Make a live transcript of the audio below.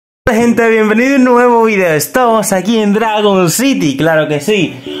Gente, bienvenido a un nuevo video. Estamos aquí en Dragon City, claro que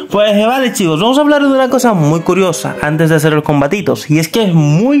sí. Pues vale chicos, vamos a hablar de una cosa muy curiosa antes de hacer los combatitos. Y es que es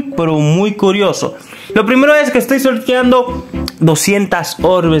muy pero muy curioso. Lo primero es que estoy sorteando 200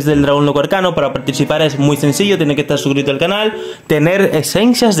 orbes del dragón loco arcano. Para participar es muy sencillo, tiene que estar suscrito al canal, tener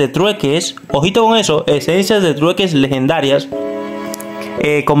esencias de trueques, ojito con eso, esencias de trueques legendarias,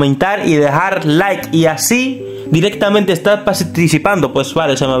 comentar y dejar like, y así directamente estás participando. Pues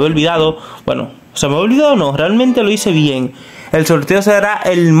vale, se me había olvidado. Bueno, se me había olvidado, no, realmente lo hice bien. El sorteo se hará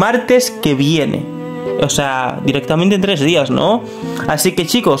el martes que viene, o sea, directamente en 3 días, ¿no? Así que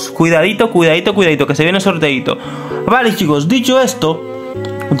chicos, cuidadito, cuidadito, cuidadito, que se viene el sorteito. Vale chicos, dicho esto,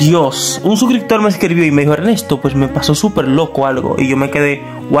 Dios, un suscriptor me escribió y me dijo: Ernesto, pues me pasó súper loco algo. Y yo me quedé,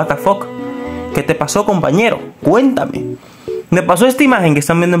 what the fuck, ¿qué te pasó, compañero? Cuéntame. Me pasó esta imagen que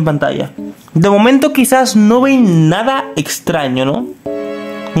están viendo en pantalla. De momento quizás no ven nada extraño, ¿no?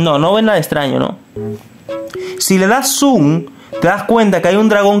 No ven nada extraño, ¿no? Si le das zoom, te das cuenta que hay un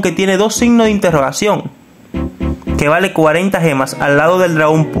dragón que tiene 2 signos de interrogación, que vale 40 gemas al lado del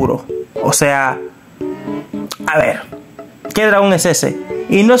dragón puro. O sea, a ver, ¿qué dragón es ese?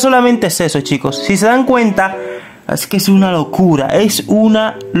 Y no solamente es eso, chicos. Si se dan cuenta, es que es una locura. Es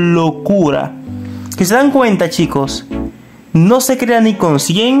una locura. Si se dan cuenta, chicos, no se crea ni con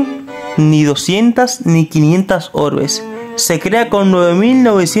 100, ni 200, ni 500 orbes. Se crea con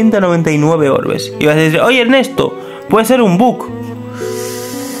 9.999 orbes. Y vas a decir: oye Ernesto, puede ser un bug.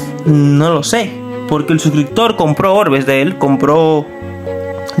 No lo sé, porque el suscriptor compró orbes de él. Compró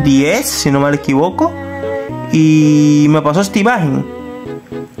 10, si no me equivoco, y me pasó esta imagen.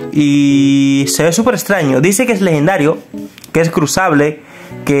 Y se ve súper extraño. Dice que es legendario, que es cruzable,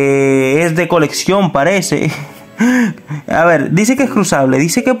 que es de colección, parece. A ver, dice que es cruzable,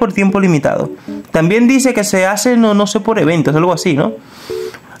 dice que por tiempo limitado. También dice que se hace, no sé, por eventos, algo así, ¿no?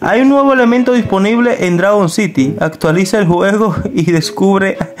 Hay un nuevo elemento disponible en Dragon City. Actualiza el juego y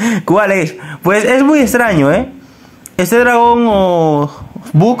descubre cuál es. Pues es muy extraño, ¿eh? Este dragón o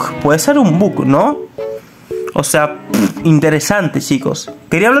bug puede ser un bug, ¿no? O sea, interesante, chicos.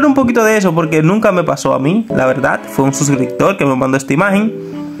 Quería hablar un poquito de eso porque nunca me pasó a mí, la verdad. Fue un suscriptor que me mandó esta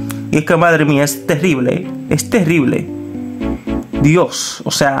imagen. Y es que, madre mía, es terrible, ¿eh? Es terrible. Dios,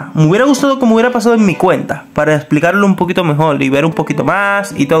 o sea, me hubiera gustado que me hubiera pasado en mi cuenta, para explicarlo un poquito mejor y ver un poquito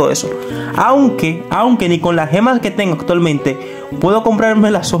más y todo eso. Aunque ni con las gemas que tengo actualmente puedo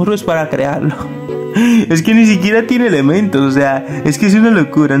comprarme las orbes para crearlo. Es que ni siquiera tiene elementos, o sea, es que es una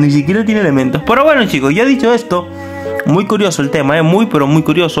locura, ni siquiera tiene elementos. Pero bueno chicos, ya dicho esto, muy curioso el tema, muy pero muy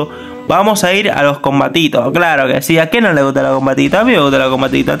curioso. Vamos a ir a los combatitos, claro que sí. ¿A quién no le gusta la combatito? A mí me gusta la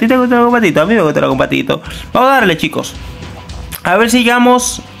combatito. ¿A ti te gusta la combatito? A mí me gusta la combatito. Vamos a darle, chicos. A ver si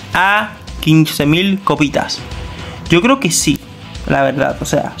llegamos a 15.000 copitas. Yo creo que sí, la verdad. O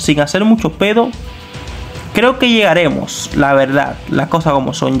sea, sin hacer mucho pedo, creo que llegaremos, la verdad. Las cosas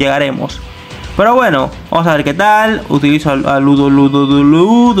como son, llegaremos. Pero bueno, vamos a ver qué tal. Utilizo al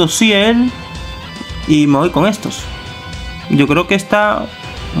Ludo Ciel y me voy con estos. Yo creo que está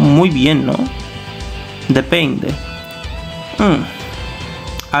muy bien, ¿no? Depende.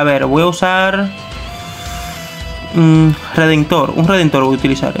 A ver, voy a usar Redentor. Un Redentor voy a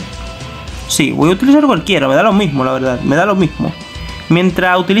utilizar, ¿eh? Sí, voy a utilizar cualquiera. Me da lo mismo, la verdad. Me da lo mismo.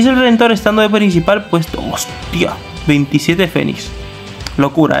 Mientras utilice el Redentor estando de principal, pues... hostia, 27 Fénix.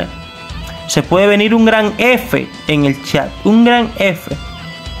 Locura, ¿eh? Se puede venir un gran F en el chat. Un gran F.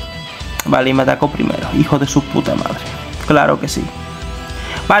 Vale, y me atacó primero. Hijo de su puta madre. Claro que sí.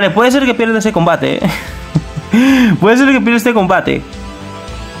 Vale, puede ser que pierda ese combate, ¿eh? Puede ser que pierda este combate.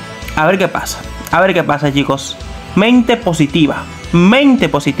 A ver qué pasa. A ver qué pasa, chicos. Mente positiva. Mente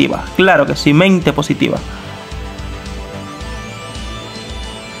positiva. Claro que sí, mente positiva.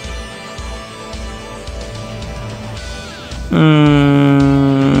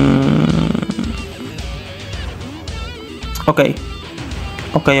 Ok.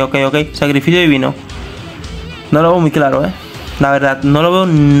 Sacrificio divino. No lo veo muy claro, ¿eh? La verdad, no lo veo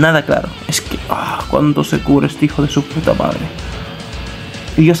nada claro. Es que... cuánto se cubre este hijo de su puta madre.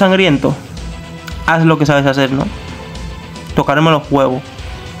 Y yo sangriento. Haz lo que sabes hacer, ¿no? Tocarme los huevos.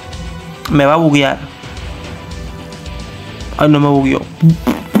 Me va a buguear. Ay, no me bugueó.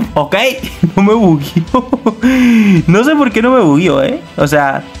 Ok, no me bugueó. No sé por qué no me bugueó, ¿eh? O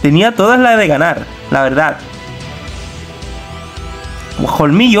sea, tenía todas las de ganar, la verdad.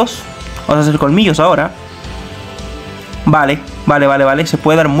 Colmillos. Vamos a hacer colmillos ahora. Vale. Se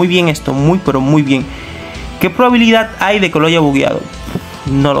puede dar muy bien esto. Muy, pero muy bien. ¿Qué probabilidad hay de que lo haya bugueado?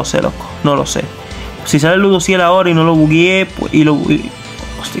 No lo sé, loco. No lo sé. Si sale el Ludo Ciel ahora y no lo bugueé, pues,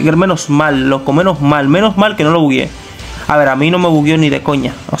 hostia, menos mal, loco. Menos mal que no lo bugueé. A ver, a mí no me bugueó ni de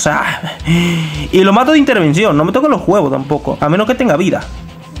coña. O sea... Y lo mato de intervención. No me toco los huevos tampoco. A menos que tenga vida.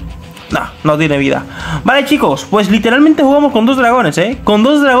 No, no tiene vida. Vale, chicos, pues literalmente jugamos con 2 dragones, ¿eh? Con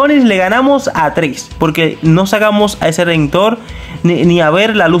 2 dragones le ganamos a 3. Porque no sacamos a ese redentor ni a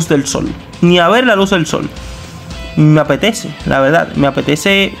ver la luz del sol. Ni a ver la luz del sol. Me apetece, la verdad. Me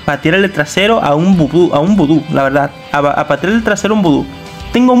apetece patear el trasero a un vudú, la verdad. A patear el trasero a un vudú.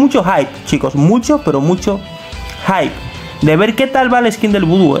 Tengo mucho hype, chicos. Mucho, pero mucho hype. De ver qué tal va la skin del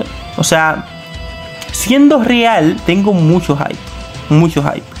vudú, ¿eh? O sea, siendo real, tengo mucho hype. Mucho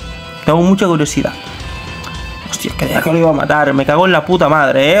hype. Tengo mucha curiosidad. Hostia, creía que lo iba a matar. Me cago en la puta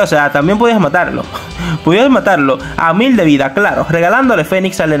madre, ¿eh? O sea, también podías matarlo. Podías matarlo a 1000 de vida, claro. Regalándole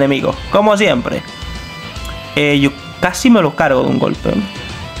Fénix al enemigo. Como siempre. Yo casi me lo cargo de un golpe.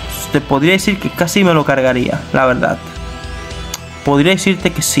 Te podría decir que casi me lo cargaría, la verdad. Podría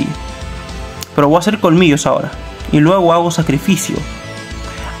decirte que sí. Pero voy a hacer colmillos ahora. Y luego hago sacrificio.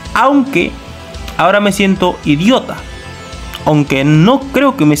 Aunque ahora me siento idiota. Aunque no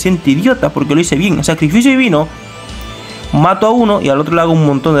creo que me sienta idiota, porque lo hice bien. Sacrificio divino. Mato a uno y al otro le hago un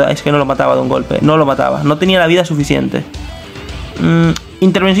montón de... Es que no lo mataba de un golpe. No lo mataba. No tenía la vida suficiente.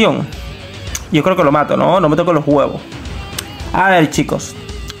 Intervención. Yo creo que lo mato, ¿no? No me toco los huevos. A ver, chicos.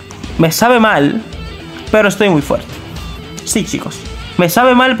 Me sabe mal, pero estoy muy fuerte. Sí, chicos. Me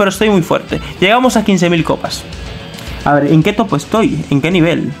sabe mal, pero estoy muy fuerte. Llegamos a 15.000 copas. A ver, ¿en qué topo estoy? ¿En qué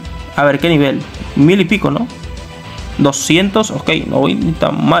nivel? A ver, ¿qué nivel? 1000 y pico, ¿no? 200, ok, no voy ni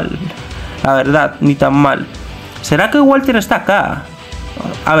tan mal. La verdad, ni tan mal. ¿Será que Walter está acá?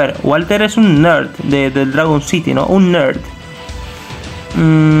 A ver, Walter es un nerd del Dragon City, ¿no? Un nerd.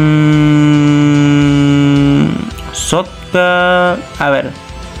 Sotka. A ver.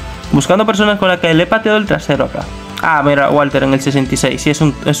 Buscando personas con las que le he pateado el trasero acá. Ah, mira, Walter en el 66. Sí, es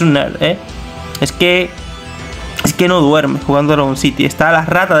un nerd, ¿eh? Es que no duerme jugando Dragon City. Está la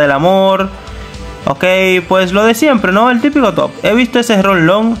rata del amor. Ok, pues lo de siempre, ¿no? El típico top. He visto ese Ron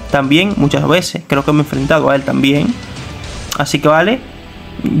Long también muchas veces. Creo que me he enfrentado a él también. Así que vale.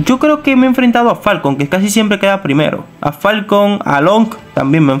 Yo creo que me he enfrentado a Falcon, que casi siempre queda primero. A Falcon, a Long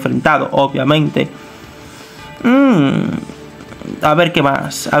también me he enfrentado, obviamente. A ver qué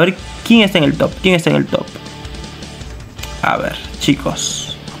más. A ver quién está en el top. ¿Quién está en el top? A ver,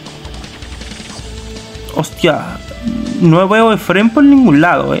 chicos. Hostia. No veo a Efraín por ningún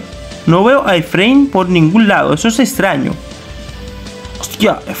lado, No veo a Efraín por ningún lado. Eso es extraño.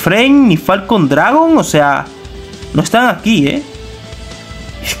 Hostia, Efraín ni Falcon Dragon. O sea, no están aquí,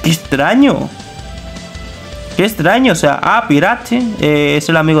 Es que extraño. Qué extraño. O sea, Pirate. Es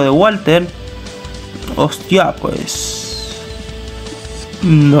el amigo de Walter. Hostia, pues...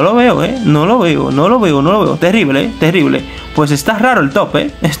 No lo veo, No lo veo. Terrible, terrible. Pues está raro el top,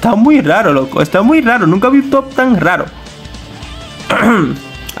 Está muy raro, loco. Está muy raro. Nunca vi un top tan raro.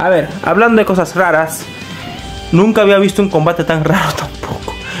 A ver, hablando de cosas raras. Nunca había visto un combate tan raro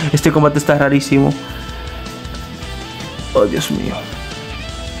tampoco. Este combate está rarísimo. Oh, Dios mío.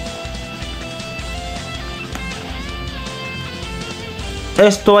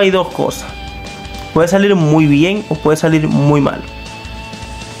 Esto hay dos cosas. Puede salir muy bien o puede salir muy mal.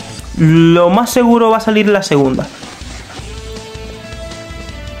 Lo más seguro va a salir la segunda.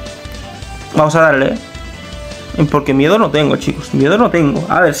 Vamos a darle, Porque miedo no tengo, chicos. Miedo no tengo.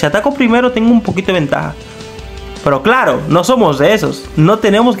 A ver, si ataco primero tengo un poquito de ventaja. Pero claro, no somos de esos. No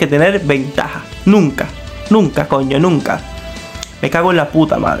tenemos que tener ventaja. Nunca. Nunca, coño, nunca. Me cago en la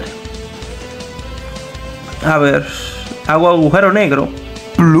puta madre. A ver. Hago agujero negro.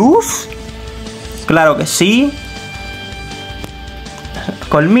 ¿Plus? Claro que sí.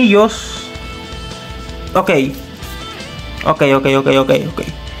 Colmillos. Ok. Ok.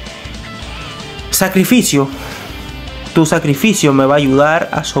 Sacrificio. Tu sacrificio me va a ayudar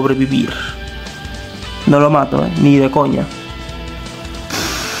a sobrevivir. No lo mato, ni de coña.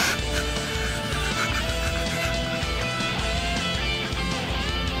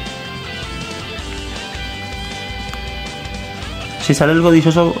 Si sale el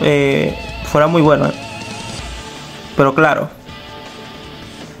codicioso, fuera muy bueno, Pero claro,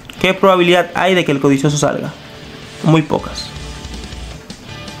 ¿qué probabilidad hay de que el codicioso salga? Muy pocas.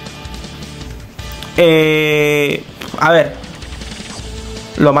 A ver.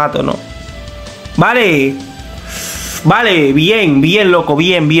 Lo mato, ¿no? Vale. Vale, bien, loco,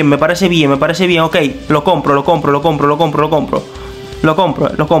 bien. Me parece bien, ok. Lo compro.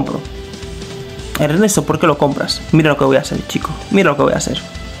 Ernesto, ¿por qué lo compras? Mira lo que voy a hacer, chico. Mira lo que voy a hacer.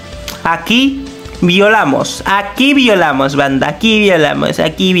 Aquí violamos, banda. Aquí violamos.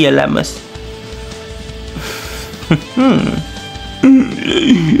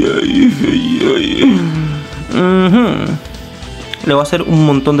 Le voy a hacer un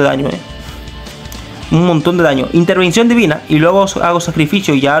montón de daño, un montón de daño. Intervención divina. Y luego hago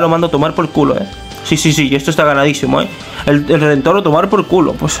sacrificio y ya lo mando a tomar por culo, Sí, esto está ganadísimo, el redentor lo tomar por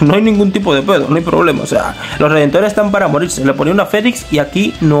culo. Pues no hay ningún tipo de pedo, no hay problema. O sea, los redentores están para morirse. Le ponía una Fénix y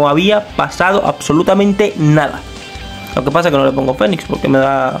aquí no había pasado absolutamente nada. Lo que pasa es que no le pongo Fénix porque me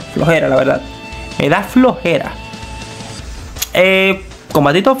da flojera, la verdad. Me da flojera.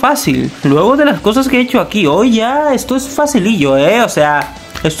 Combatito fácil. Luego de las cosas que he hecho aquí hoy ya, esto es facilillo, o sea,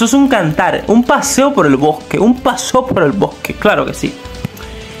 esto es un cantar, un paseo por el bosque, un paseo por el bosque, claro que sí.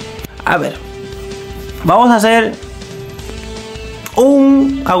 A ver, vamos a hacer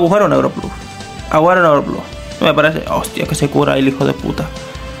un agujero negro plus. Agujero negro plus. Me parece, hostia, que se cura el hijo de puta.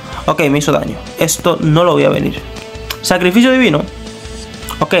 Ok, me hizo daño. Esto no lo voy a venir. Sacrificio divino.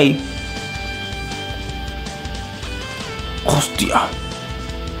 Ok. Hostia.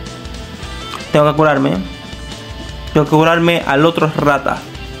 Tengo que curarme. Tengo que curarme al otro rata.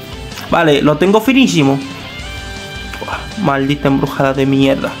 Vale, lo tengo finísimo. Maldita embrujada de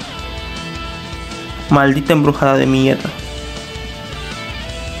mierda. Maldita embrujada de mierda.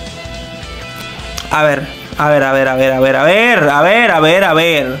 A ver. A ver. A ver.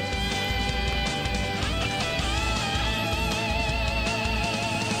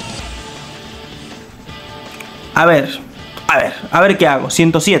 A ver qué hago.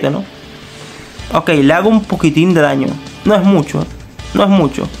 107, ¿no? Ok, le hago un poquitín de daño. No es mucho. No es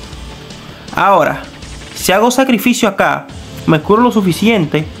mucho. Ahora, si hago sacrificio acá, me curo lo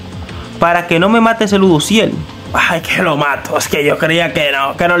suficiente para que no me mate ese Luduciel. Ay, que lo mato. Es que yo creía que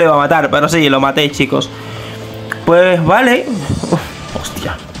no le iba a matar. Pero sí, lo maté, chicos. Pues vale.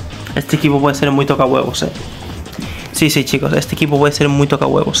 Hostia. Este equipo puede ser muy tocahuevos, Sí, chicos, este equipo puede ser muy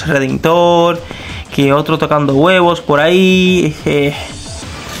tocahuevos. Redentor, que otro tocando huevos por ahí.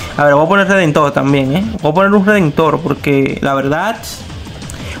 A ver, voy a poner Redentor también, Voy a poner un Redentor porque la verdad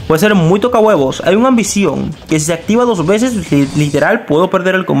puede ser muy tocahuevos. Hay una ambición que si se activa 2 veces, literal, puedo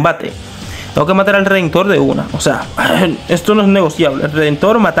perder el combate. Tengo que matar al Redentor de una. O sea, esto no es negociable. El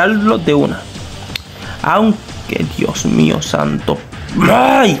Redentor, matarlo de una. Aunque, Dios mío santo.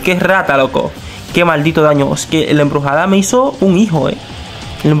 ¡Ay! ¡Qué rata, loco! ¡Qué maldito daño! Es que la embrujada me hizo un hijo,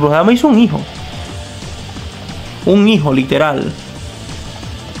 La embrujada me hizo un hijo. Un hijo, literal.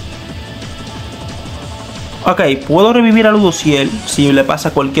 Ok, puedo revivir a Luduciel si le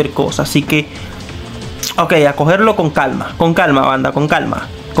pasa cualquier cosa. Así que... Ok, a cogerlo con calma. Con calma, banda, con calma.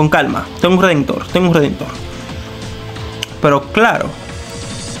 Con calma. Tengo un redentor. Pero claro,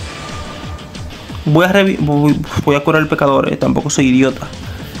 voy a curar al pecador, Tampoco soy idiota.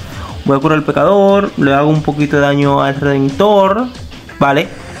 Voy a curar al pecador. Le hago un poquito de daño al redentor. Vale.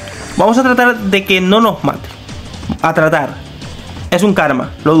 Vamos a tratar de que no nos mate. A tratar. Es un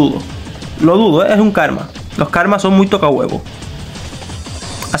karma, lo dudo. Lo dudo, es un karma. Los karmas son muy tocahuevo.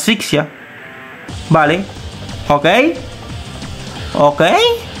 Asfixia. Vale. Ok.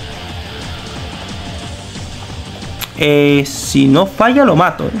 Si no falla lo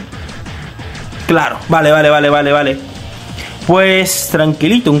mato, Claro. Vale. Pues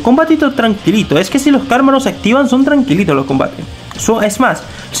tranquilito, un combatito tranquilito. Es que si los karmas no se activan, son tranquilitos los combates. Es más,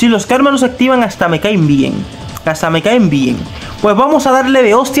 si los karmas no se activan, hasta me caen bien. Pues vamos a darle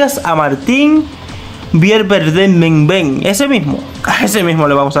de hostias a Martín Bierberden. Ese mismo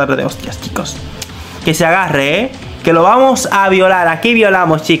le vamos a dar de hostias, chicos. Que se agarre, Que lo vamos a violar. Aquí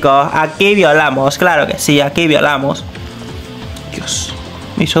violamos, chicos. Aquí violamos, claro que sí, aquí violamos. Dios,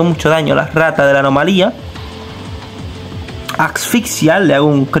 me hizo mucho daño la rata de la anomalía. Asfixia, le hago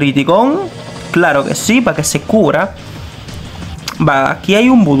un criticón. Claro que sí, para que se cubra. Va, aquí hay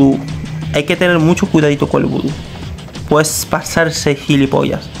un vudú. Hay que tener mucho cuidadito con el vudú. Puedes pasarse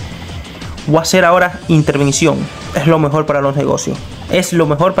gilipollas. Voy a hacer ahora intervención. Es lo mejor para los negocios. Es lo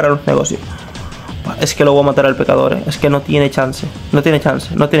mejor para los negocios. Es que lo voy a matar al pecador, Es que no tiene chance. No tiene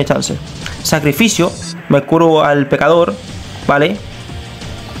chance. Sacrificio. Me curo al pecador. Vale.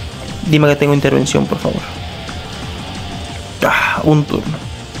 Dime que tengo intervención, por favor. Un turno.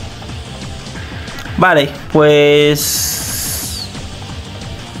 Vale, pues...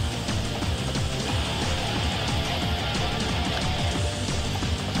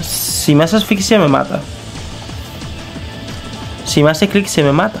 Si me hace asfixia me mata. Si me hace clic se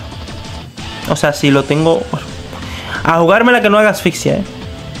me mata. O sea, si lo tengo... A jugármela que no haga asfixia,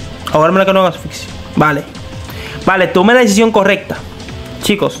 A jugármela que no haga asfixia. Vale. Vale, tomé la decisión correcta.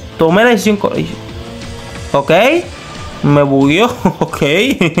 Chicos, tomé la decisión correcta. Ok. Me bugueó. Ok.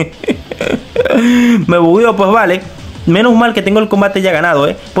 Me bugueó, pues vale. Menos mal que tengo el combate ya ganado,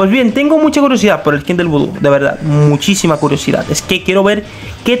 Pues bien, tengo mucha curiosidad por el skin del vudú. De verdad, muchísima curiosidad. Es que quiero ver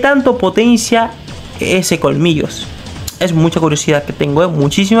qué tanto potencia ese colmillos. Es mucha curiosidad que tengo,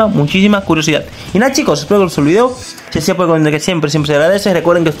 muchísima curiosidad. Y nada, chicos, espero que os olvidó. Si así puede comentar, que siempre se agradece.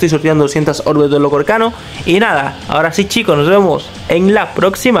 Recuerden que estoy sorteando 200 orbes del loco arcano. Y nada, ahora sí, chicos, nos vemos en la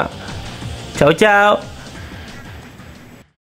próxima. Chao, chao.